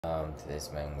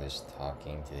Today's my English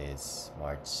talking. Today is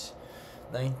March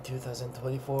 9th,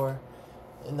 2024.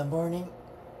 In the morning,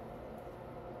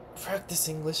 practice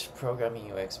English,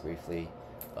 programming UX briefly.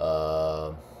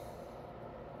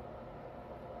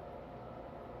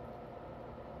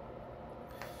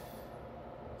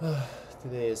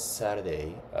 Today is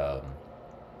Saturday.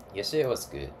 Yesterday was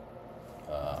good.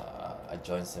 I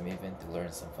joined some event to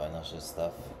learn some financial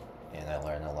stuff, and I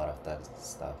learned a lot of that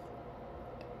stuff.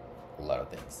 A lot of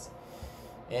things.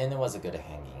 And it was a good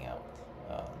hanging out.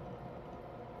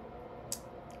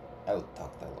 I would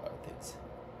talk to a lot of things.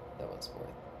 That was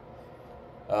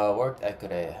worth. Work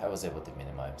I was able to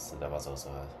minimize, so that was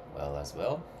also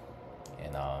well,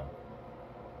 and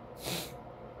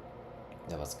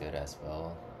that was good as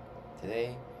well.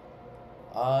 Today,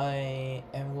 I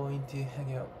am going to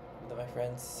hang out with my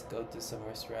friends, go to some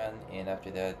restaurant, and after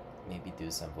that, maybe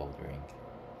do some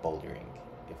bouldering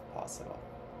if possible.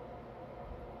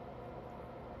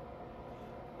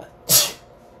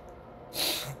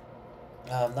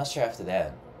 I'm not sure after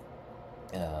that.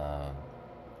 Um,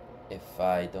 if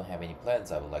I don't have any plans,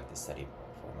 I would like to study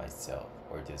for myself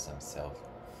or do some self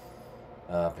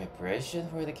preparation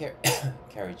for the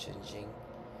carry changing,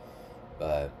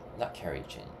 but not carry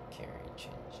changing,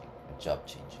 job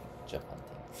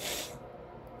hunting.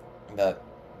 But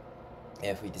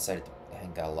if we decided to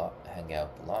hang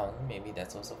out long, maybe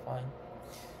that's also fine.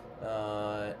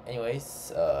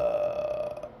 Anyways,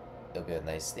 it'll be a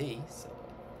nice day, so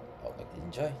I would like to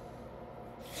enjoy.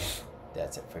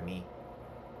 That's it for me.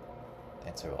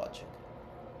 Thanks for watching.